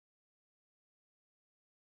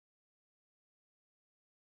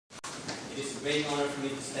a great honor for me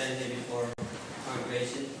to stand here before the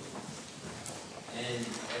congregation. And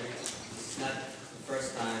it's not the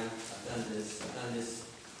first time I've done this. I've done this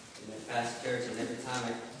in my past church, and every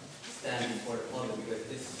time I stand before the public, because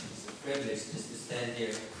this is a privilege just to stand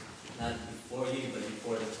here, not before you, but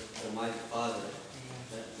before the Almighty Father,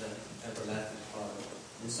 the everlasting Father.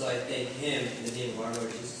 And so I thank Him in the name of our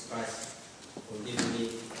Lord Jesus Christ for giving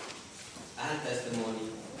me a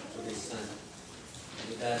testimony for His Son. And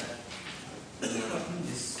with that,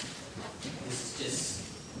 this is just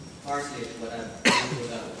partially what I'm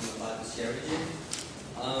about to share with you.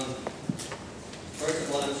 First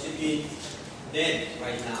of all, I should be dead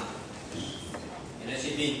right now. And I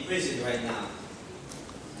should be in prison right now.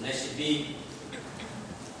 And I should be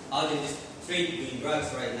out in the street doing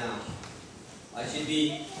drugs right now. I should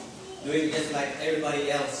be doing just like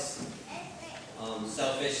everybody else.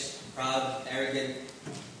 Selfish, proud, arrogant,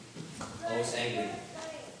 always angry.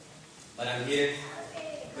 But I'm here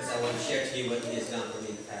because I want to share to you what He has done for me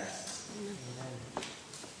in the past.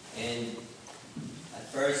 And at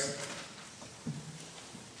first,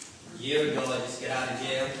 a year ago, I just got out of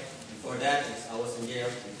jail. Before that, I was in jail.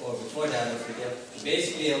 Before that, I was in jail.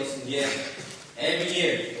 Basically, I was in jail every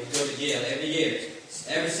year. I would go to jail every year.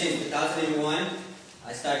 Ever since 2001,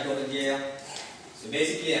 I started going to jail. So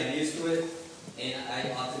basically, I'm used to it. And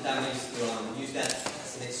I oftentimes used to use that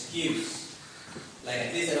as an excuse. Like,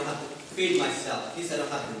 at least I don't have to feed myself. At least I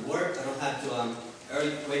don't have to work. I don't have to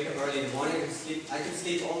wake up early in the morning. I can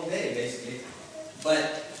sleep all day, basically.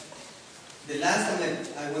 But the last time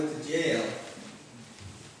I went to jail,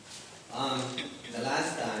 the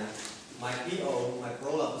last time, my PO, my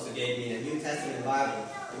parole officer, gave me a New Testament Bible.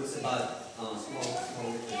 It was about small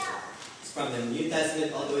literature. It's from the New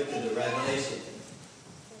Testament all the way to the Revelation.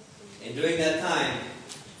 And during that time,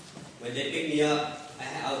 when they picked me up,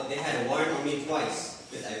 they had a warrant on me twice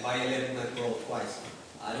because I violated my parole twice.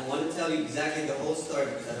 I don't want to tell you exactly the whole story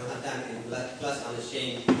because I don't have time, and plus I'm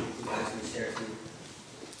ashamed to actually share it with you.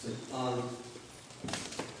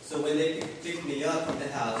 So when they picked me up from the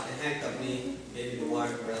house, they handcuffed me, gave me the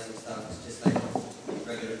warrant for arrest and stuff. It's just like a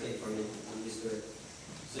regular thing for me. I'm used to it.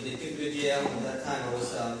 So they took me to jail. At that time, I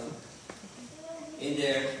was in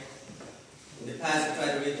there. In the past, I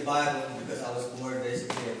tried to read the Bible because I was bored,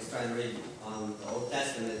 basically. I was trying to read the Old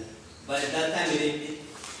Testament. But at that time,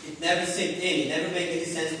 it never sinked in. It never made any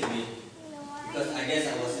sense to me because I guess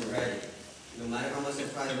I wasn't ready. No matter how much I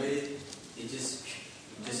tried to read it, it just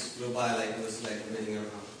flew by like it was like reading a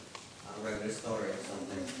regular story or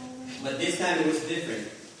something. But this time it was different.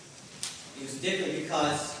 It was different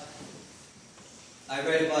because I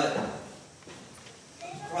read about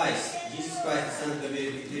Christ, Jesus Christ, the Son of the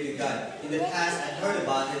living God. In the past, I heard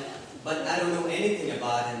about Him, but I don't know anything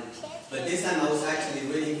about Him. But this time, I was actually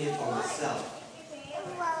reading Him for myself.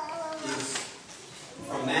 It was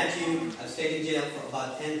from Matthew. I stayed in jail for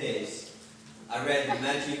about 10 days. I read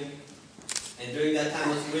Matthew, and during that time,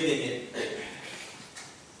 I was reading it.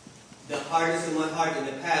 The hardness in my heart in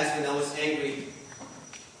the past, when I was angry,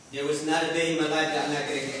 there was not a day in my life that I'm not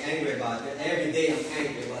going to get angry about. But every day, I'm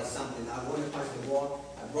angry about something. I want to punch the wall.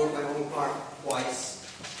 I broke my own car twice.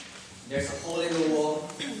 There's a hole in the wall,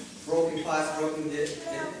 broken parts, broken this.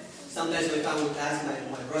 Sometimes when I would ask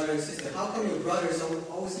my brother and sister, how come your brother is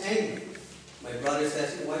always angry? My brother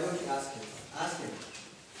says, why don't you ask him? Ask him.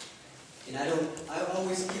 And I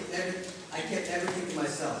always kept everything to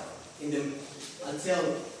myself.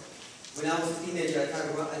 Until when I was a teenager, I tried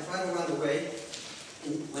to run away.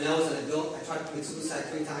 When I was an adult, I tried to commit suicide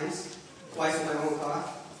 3 times. Twice with my own car,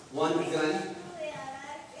 1 with a gun.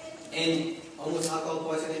 And almost alcohol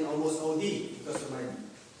poisoning, almost OD because of my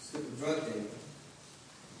stupid drug thing.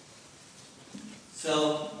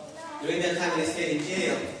 So, during that time when I stayed in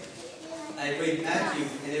jail, I read Matthew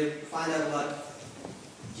and I found out about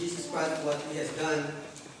Jesus Christ, what He has done,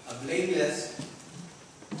 a blameless,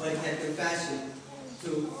 but He had compassion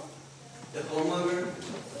to the whoremonger,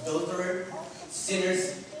 adulterer,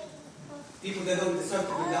 sinners, people that don't deserve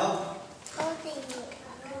to be loved.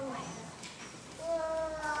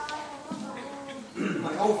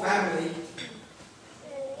 My whole family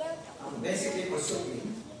basically pursued me.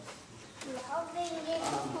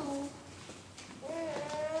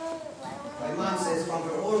 My mom says from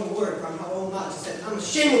her own word, from her own mouth, she said, I'm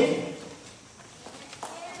ashamed of you.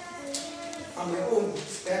 From my own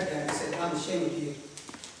stepdad, he said, I'm ashamed of you.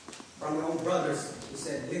 From my own brothers, he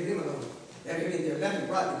said, leave him alone. Let him in there, let him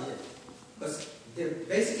rot in here. Because they're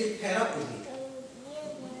basically fed up with me.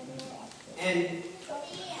 And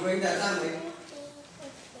during that time,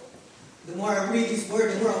 the more I read His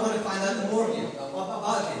Word, the more I want to find out more of Him,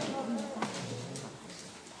 about Him.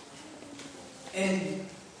 And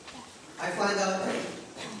I find out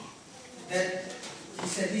that he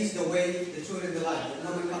said he's the way, the truth, and the life. But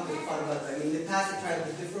no one comes to the Father but I mean, in the past I tried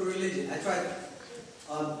a different religion. I tried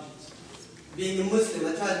being a Muslim.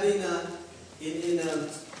 I tried being in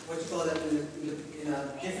what you call that, in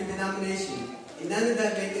a different denomination. And none of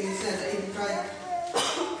that made any sense. I even tried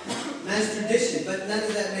man's tradition, but none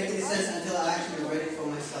of that made any sense until I actually read it for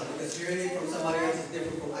myself. Because hearing it from somebody else is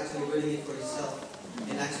different from actually reading it for yourself.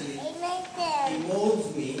 And actually, he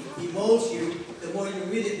molds me. He molds you. The more you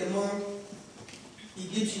read it, the more he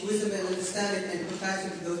gives you wisdom and understanding and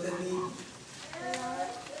compassion to those that need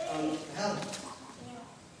help.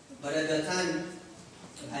 But at that time,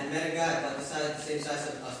 I met a guy about the same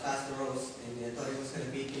size as Pastor Rose, and I thought he was going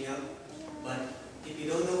to beat me up. But if you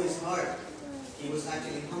don't know his heart, he was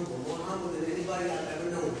actually humble, more humble than anybody I've ever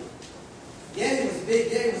known. Yeah, he was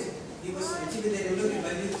big. Yeah, he was intimidating looking,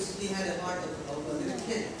 but he had a heart of a little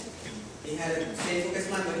kid. He had a same focus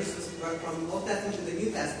mind, but his was from Old Testament to the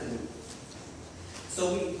New Testament.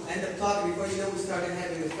 So we ended up talking. Before you know, we started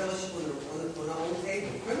having a fellowship on our own table.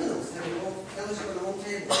 Criminals having a fellowship on our own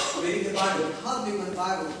table, reading the Bible, hugging on the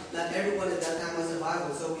Bible. Not everyone at that time was a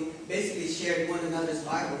Bible, so we basically shared one another's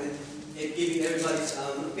Bible and giving everybody's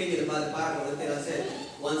opinion about the Bible. And then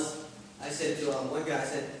once I said to one guy, I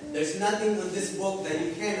said, "There's nothing on this book that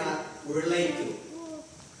you cannot relate to.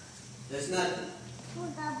 There's nothing.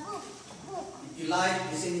 If you like,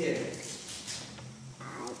 it's in here."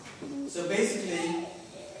 So basically,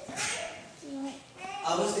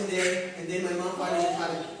 I was in there, and then my mom finally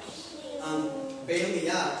tried to bail me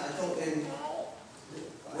out. I told him,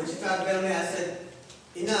 when she tried to bail me, I said,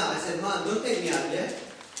 "Enough." I said, "Mom, don't take me out there."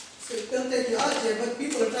 She said, "Don't take you out there, but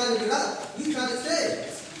people are trying to get out. You trying to stay."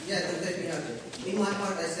 "Yeah, don't take me out there." In my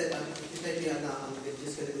heart, I said, "If you take me out now, I'm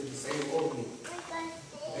just going to do the same old me.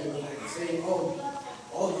 I'm going to be the same old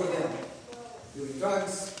Rodel, doing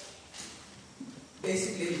drugs,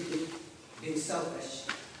 basically being selfish."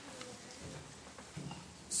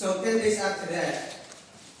 So 10 days after that,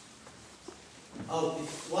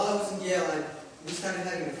 while I was in jail, we started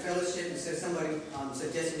having a fellowship. And said somebody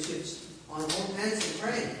suggested we should on hold hands and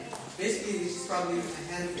pray. Basically, this is probably a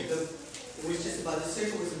handful. It was just about the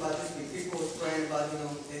circle was about this big. People was praying about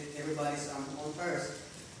everybody's own prayers.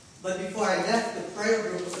 But before I left, the prayer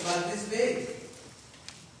group was about this big.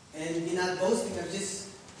 And you're not boasting. I'm just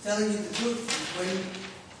telling you the truth. When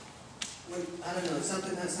I don't know,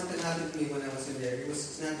 something happened to me when I was in there.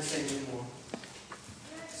 It's not the same anymore.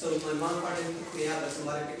 So my mom didn't pick me up, but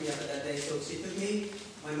somebody picked me up that day. So she took me,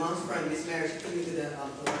 my mom's friend, Miss Mary, she took me to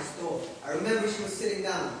our store. I remember she was sitting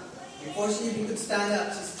down. Before she even could stand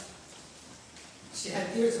up, she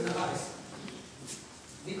had tears in her eyes.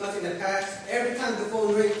 Because in the past, every time the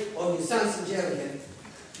phone rang, "Oh, your son's in jail again."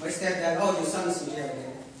 My stepdad, "Oh, your son's in jail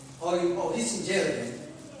again." Oh, he's in jail again.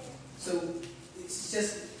 So it's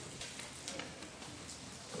just.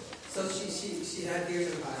 So she had tears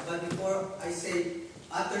in her eyes. But before I say,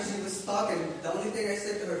 after she was talking, the only thing I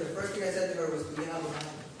said to her, the first thing I said to her was, "Do you have a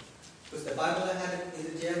Bible?" Because the Bible I had in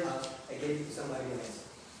the jailhouse, I gave it to somebody else.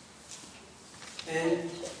 And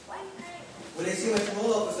when they see my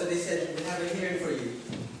parole officer, they said, "We have a hearing for you."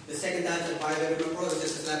 The second time I violated my parole,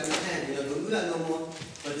 just a slap in the hand. Don't do that no more.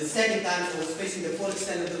 But the second time I was facing the full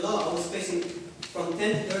extent of the law. I was facing from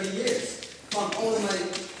 10 to 30 years. From all of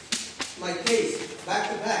my case,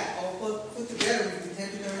 back to back, all put together between 10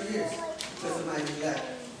 to 30 years because of my neglect.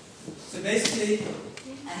 So basically,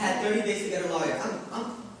 I had 30 days to get a lawyer.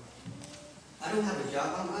 I don't have a job.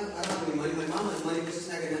 I don't have any money. My mom has money, but she's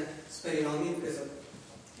not going to spend it on me because I'll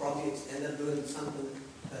probably end up doing something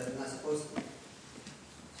that I'm not supposed to.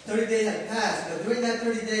 30 days had passed, but during that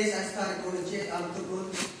 30 days, I started going to jail, to go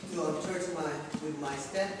to church with my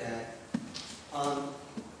stepdad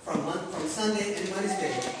from Sunday and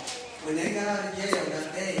Wednesday. When I got out of jail that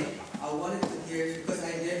day, I wanted to hear, because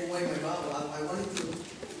I gave away my Bible, I wanted to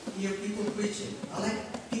hear people preaching. I like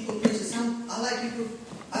people preaching. I like people,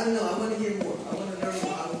 I don't know, I want to hear more. I want to learn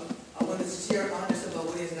more. I want to share others about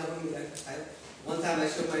what is not me. One time I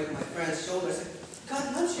showed my friend's shoulder, I said,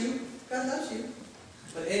 "God loves you. God loves you."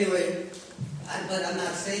 But anyway, but I'm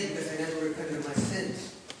not saved because I never repented of my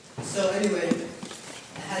sins. So anyway,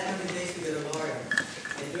 I had 30 days to get a lawyer.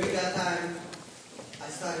 And during that time, I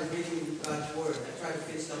started reading God's Word. I tried to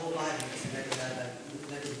finish the whole Bible because I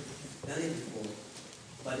never done it before.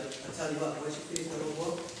 But I'll tell you what, once you finish the whole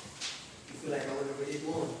book, you feel like I want to read it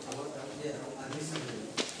more. I miss something.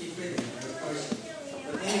 Keep reading. I'm a person.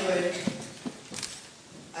 But anyway,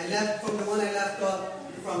 I left from the one I left off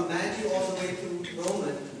from Matthew all the way to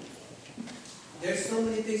Roman. There's so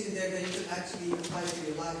many things in there that you can actually apply to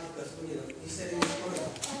your life because, he said in his word,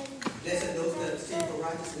 blessed those that seek for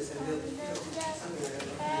righteousness, and they'll be filled. Something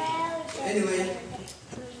like that. Anyway,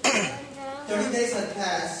 30 days had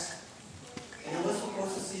passed, and I was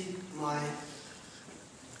supposed to see my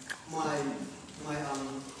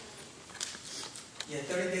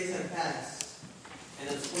 30 days had passed, and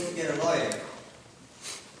I'm supposed to get a lawyer.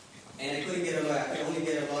 And I couldn't get a lawyer. I could only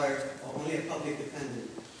get a lawyer or only a public defendant.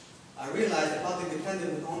 I realized a public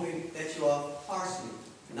defendant would only let you off partially,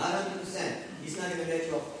 not 100%. He's not going to let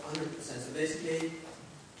you off 100%. So basically,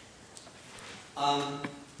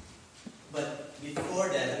 but before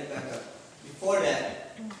that, let me back up. Before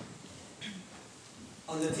that,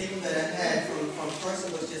 on the table that I had from first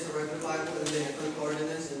it was just a regular Bible, and then a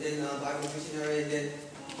concordance, and then Bible dictionary, and then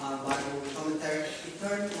Bible commentary. It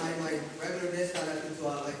turned my regular desk into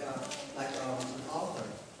an altar.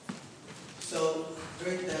 So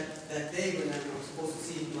during that day when I was supposed to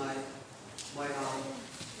see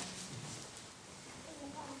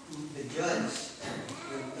the judge,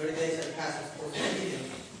 when 30 days had passed, I was supposed to see him.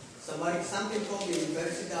 Something told me, you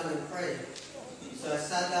better sit down and pray. So I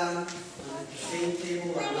sat down on the same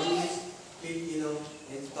table where I normally speak,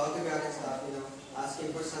 and talk to God and stuff,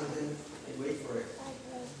 asking for something and wait for it.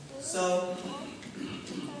 So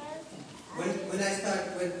when I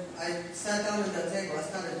sat down at that table, I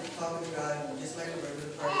started talking to God just like a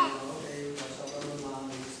regular prayer, okay, I shall love my mom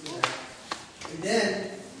and this and that. And then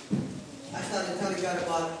I started telling God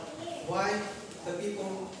about why the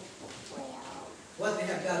people, what they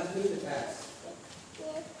have done to me in the past.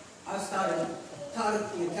 I started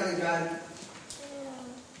telling God,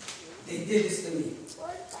 they did this to me.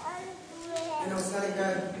 And I was telling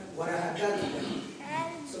God what I have done to them.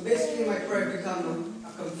 So basically my prayer became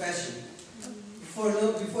a confession. Before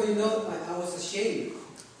you know, I was ashamed.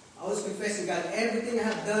 I was confessing, God, everything I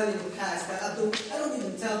have done in the past, that I don't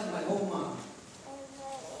even tell to my own mom.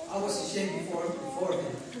 I was ashamed before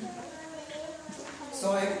him.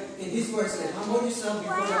 So in his words, said, humble yourself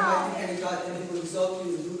before the mighty hand of God, and He will exalt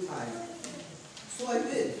you in due time. So I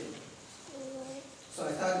did. So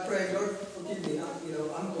I started praying, Lord, forgive me.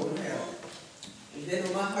 I'm going to hell. And then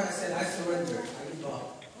in my heart, I said, I surrender. I give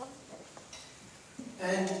up.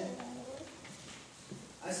 And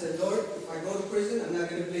I said, Lord, if I go to prison, I'm not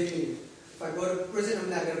going to blame you. If I go to prison, I'm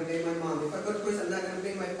not going to blame my mom. If I go to prison, I'm not going to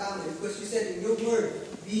blame my family. Because you said in your word,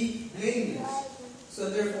 be blameless. So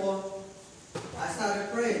therefore, I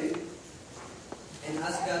started praying and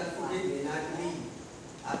asked God to forgive me, and I believed.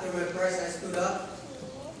 After my prayers, I stood up,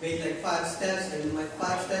 made like 5 steps, and in my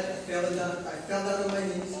 5 steps, I fell down on my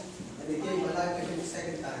knees, and I gave my life to Him the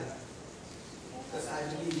second time. Because I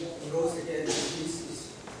believe He rose again, and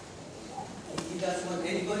He doesn't want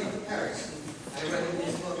anybody to perish. I read in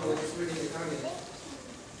this book, I was just reading it earlier.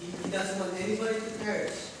 He doesn't want anybody to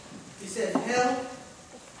perish. He said, hell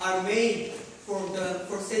are made for the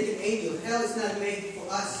forsaken angel. Hell is not made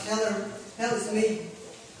for us. Hell is made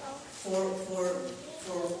for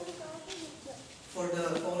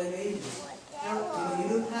the fallen angels. Hell, you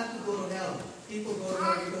don't have to go to hell. People go to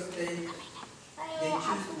hell because they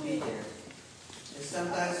choose to be there. And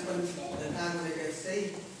sometimes when the time when I get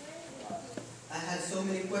saved, I had so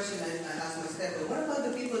many questions. I asked my stepdad, what about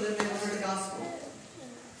the people that never heard the gospel?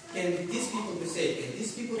 Can these people be saved? Can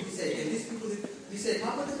these people be saved? Can these people be saved?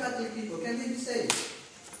 How about the Catholic people? Can they be saved?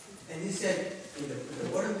 And he said, the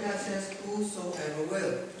Word of God says, whosoever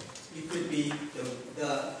will. You could be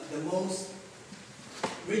the most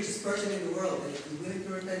richest person in the world, and if you're willing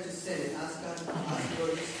to repent of sin and ask God, ask the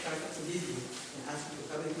Lord Jesus Christ to forgive you, and ask Him to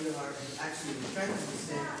come into your heart and actually repent of the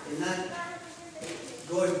sin, and not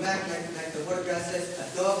going back like the Word of God says, a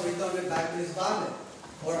dog returning back to his vomit,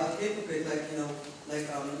 or a hypocrite in the Bible, there's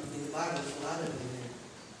a lot of them there.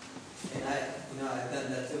 And I've done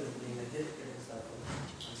that too, being a hypocrite and stuff.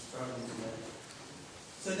 I'm struggling with that.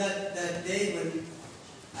 So that day when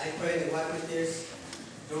I prayed and wiped my tears,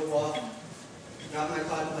 drove off, dropped my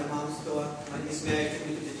car to my mom's door. My niece Mary took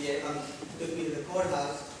me to the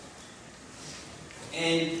courthouse.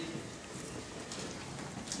 And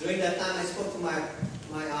during that time, I spoke to my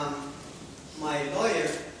lawyer.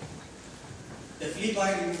 The plea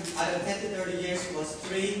bargain out of 10 to 30 years was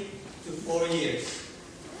 3 to 4 years.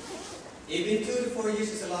 Even 2 to 4 years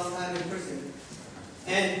is a long time in prison.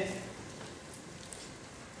 And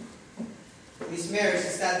Miss Mary, she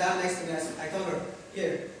sat down next to me. I told her,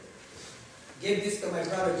 here, give this to my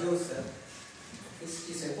brother Joseph.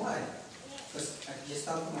 She said, why? Because I just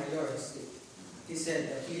talked to my lawyer. He said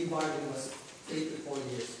the plea bargain was 3 to 4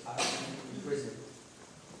 years in prison.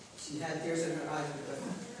 She had tears in her eyes because,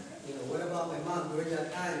 what about my mom during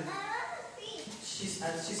that time? She's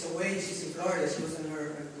away. She's in Florida. She was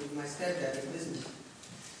with my stepdad in business.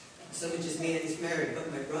 So we just me and his married, but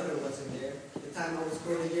my brother wasn't there. The time I was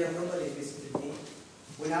going to jail, nobody visited me.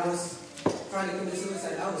 When I was trying to commit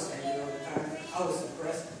suicide, I was angry all the time. I was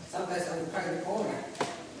depressed. Sometimes I would cry in the corner.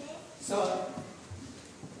 So,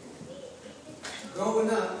 growing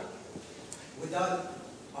up without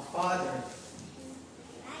a father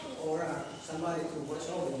or somebody to watch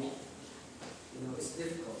over you, it's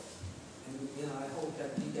difficult. And, I hope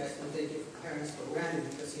that you guys don't take your parents for granted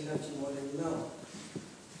because he loves you more than you know.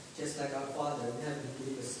 Just like our Father in heaven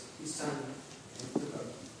gave us his Son and took our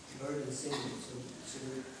burden of sin to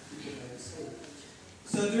keep it saved.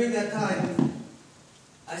 So during that time,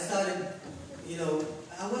 I started,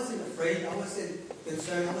 I wasn't afraid, I wasn't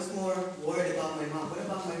concerned, I was more worried about my mom. What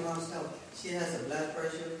about my mom's health? She has a blood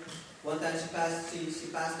pressure. One time she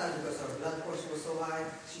passed out because her blood pressure was so high.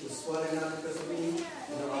 She was swelling out because of me.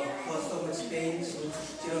 I caused so much pain. So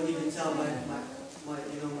she don't even tell my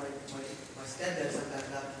stepdad sometimes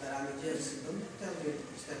that I'm in jail. She said, don't tell your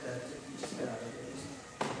stepdad you just got out of jail.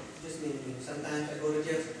 Just me. Sometimes I go to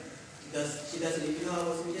jail. She doesn't even know I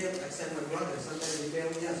was in jail, except my brother. Sometimes they bail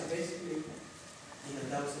me out. So basically,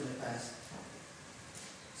 that was in the past.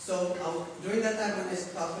 So during that time when I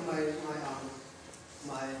talked to my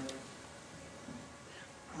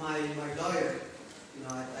lawyer, I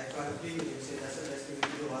tried to plead with him, say that's the best thing we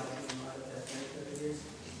can do out of that 30 years.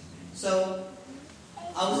 So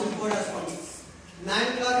I was in court from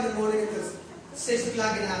 9 o'clock in the morning until 6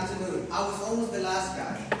 o'clock in the afternoon. I was almost the last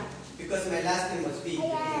guy because my last name was V.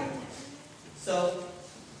 So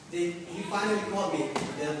he finally called me,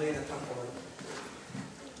 then I'm going to come forward.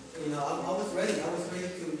 I was ready. I was ready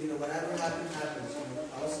to, whatever happened, happens.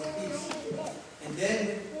 I was in peace. And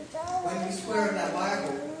then, when we swear in that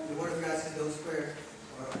Bible, the Word of God says don't swear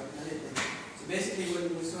or anything. So basically, when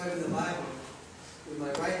we swear in the Bible, with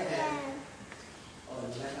my right hand, or the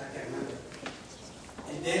left, I can't remember.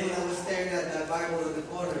 And then when I was staring at that Bible in the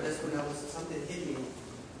corner, that's when something hit me.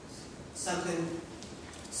 Something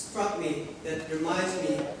struck me that reminds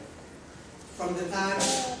me from the time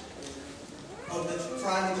of the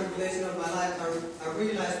trial and tribulation of my life, I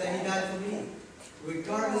realized that he died for me.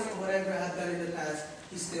 Regardless of whatever I had done in the past,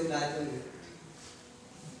 he still died for me.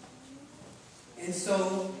 And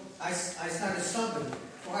so I started sobbing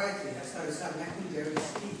quietly. I started sobbing. I couldn't barely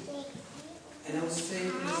speak. And I was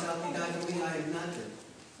saying to myself, he died for me, I am nothing.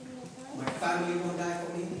 My family will die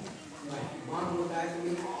for me. My mom will die for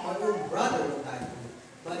me. My little brother will die for me.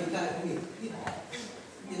 But he died for me.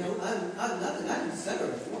 I'm nothing. I'm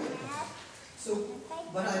separate from him. So,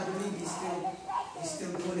 but I believe he's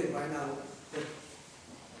still doing it right now.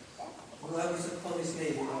 Whoever shall call his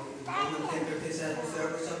name, Romans 10:13 says,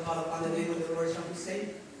 whoever shall call upon the name of the Lord shall be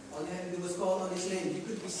saved. All you have to do is call on his name. You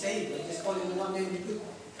could be saved by just calling on one name. You could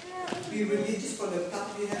be religious from the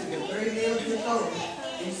top of your head to the very nail of your toe,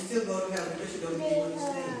 and you still go to heaven because you don't believe on his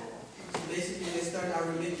name. So basically, let's start our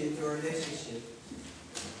religion to our relationship.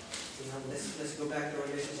 Let's go back to our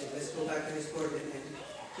relationship. Let's go back to his word and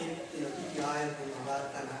keep your eye open. A lot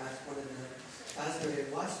of time I asked one of the pastors,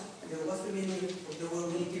 what's the meaning of the word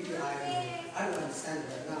when you keep your eye on him? I don't understand it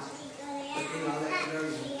right now. But I like to learn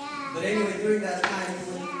it. But anyway, during that time,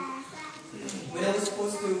 when I was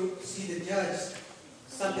supposed to see the judge,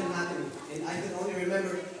 something happened. And I could only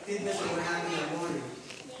remember this is what happened that morning.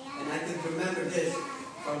 And I could remember this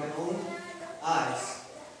from my own eyes.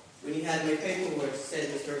 When he had my paperwork,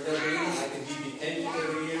 said, Mr. Rodel Veles, I can give you 10 to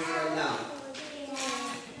 30 years right now.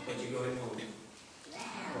 But you're going home.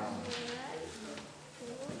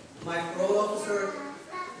 My parole officer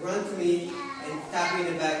ran to me and tapped me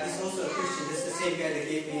in the back. He's also a Christian. This is the same guy that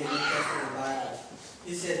gave me a New Testament Bible.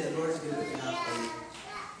 He said, the Lord's been looking out for you.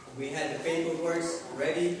 We had the paperwork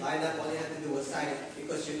ready, lined up. All you had to do was sign it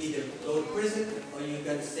because you either go to prison or you're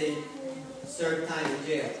going to serve time in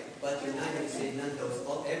jail. But you're not going to say none of those.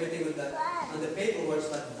 Everything on the paperwork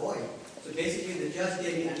is like void. So basically, the judge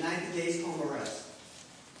gave me a 90 days home arrest.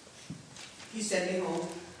 He sent me home.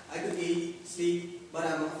 I could eat, sleep, but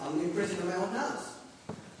I'm in prison in my own house.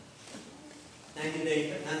 90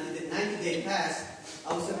 day passed.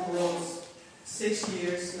 I was in parole 3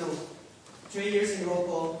 years in roll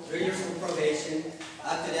call, 3 years in probation.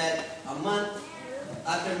 After that, a month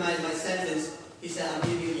after my sentence, he said, I'm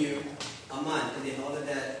giving you a month, and then all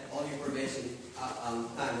your probation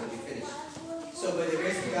time will be finished. So by the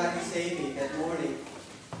grace of God, he saved me that morning.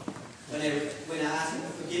 When I asked him to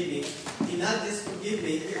forgive me, he not just forgive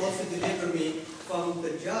me, he also delivered me from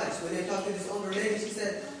the judge. When I talked to this older lady, she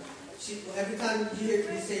said, every time you hear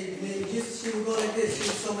me say, Jesus, she will go like this. She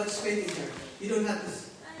has so much faith in her. You don't have to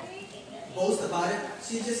boast about it.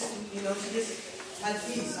 She just had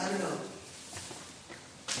peace. I don't know.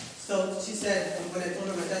 So she said, when I told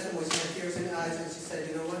her my testimony, she said,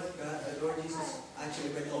 you know what, God, the Lord Jesus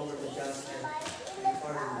actually went over to God's head and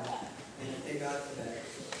pardoned me. And I thank God for that.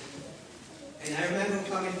 And I remember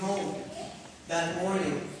coming home that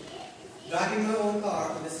morning, driving my own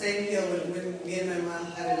car on the same hill when me and my mom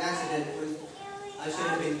had an accident when I should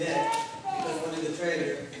have been dead because one of the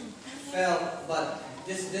trailers fell but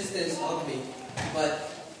this distance of me.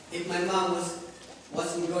 But if my mom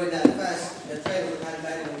wasn't going that fast, the trailer would have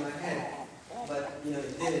landed on my head. But it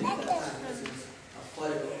didn't at that time because it was a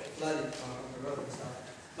flooded on the road and stuff.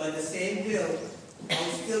 But the same hill, I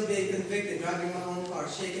was still being convicted, driving my own car,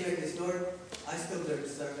 shaking like this. Lord, I still don't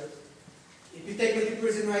deserve it. If you take me to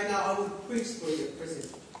prison right now, I would preach for you in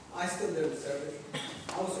prison. I still don't deserve it.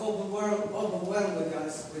 I was overwhelmed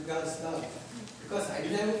with God's love. Because I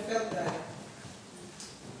never felt that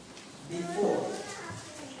before.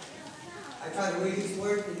 I tried to read His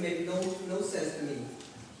Word, it made no sense to me.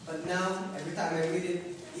 But now, every time I read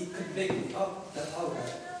it, it convicts me. Oh, God.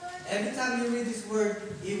 Every time you read His Word,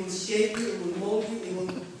 it will shape you, it will mold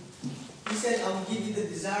you, He said, I will give you the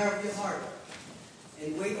desire of your heart.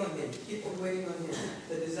 And wait on Him. Keep on waiting on Him.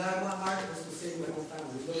 The desire of my heart was to save my own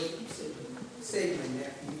family. Lord, save my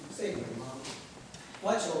nephew, save my mom.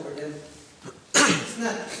 Watch over them. It's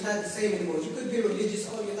not the same anymore. You could be religious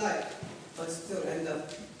all your life, but still end up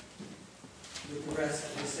with the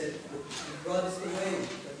rest. He said, the broad is the way,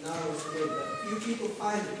 but narrow is the way. But few people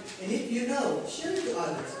find it. And if you know, share it to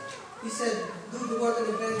others. He said, do the work of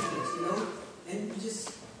evangelist, and you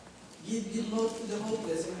just give hope to the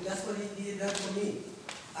hopeless. And that's what He did that for me.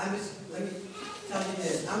 Let me tell you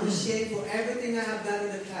this. I'm ashamed for everything I have done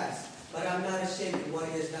in the past, but I'm not ashamed of what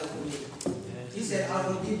He has done for me. He said, I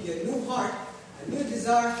will give you a new heart, a new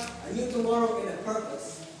desire, a new tomorrow, and a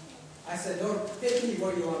purpose. I said, Lord, take me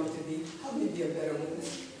where you want me to be. Help me be a better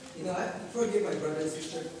witness. I forgive my brother and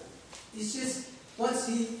sister. It's just, once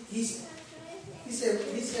he said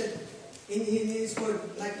in His Word,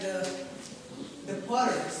 like the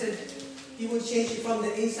potter, He said, He will change you from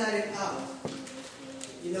the inside and out.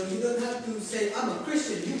 You don't have to say, I'm a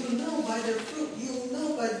Christian. You will know by their fruit. You will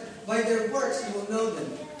know by their works. You will know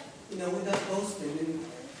them. Without boasting. And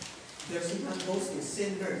there's not boasting.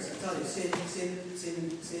 Sin hurts. I tell you, sin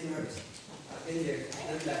hurts. I've been there.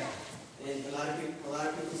 I've done that. And a lot of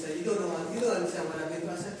people say, you don't understand what I've been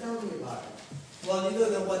through. I said, tell me about it. Well, you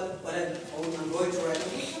don't know what I'm going through right now.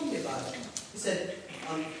 Tell me about it. He said,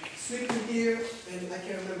 sweep to here, and I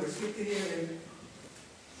can't remember, sweep to here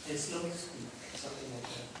and slow to speak. Something like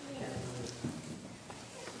that. I can't remember.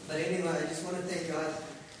 But anyway, I just want to thank God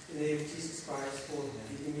in the name of Jesus Christ for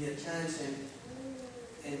giving me a chance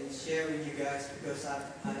and share with you guys, because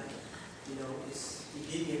He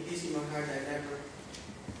gave me a peace in my heart that I never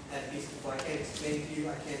had peace before. I can't explain to you.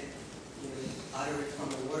 I can't utter it from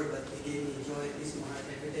the Word, but He gave me joy and peace in my heart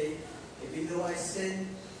every day. Even though I sin,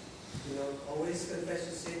 always confess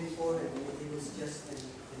your sin before Him. He was just and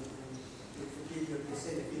forgive you of your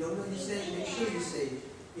sin. If you don't know your sin, make sure you say,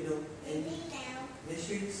 and make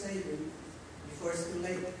sure you say it before it's too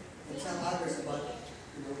late, and tell others about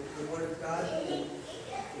the Word of God. And,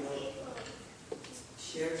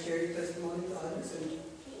 share your testimony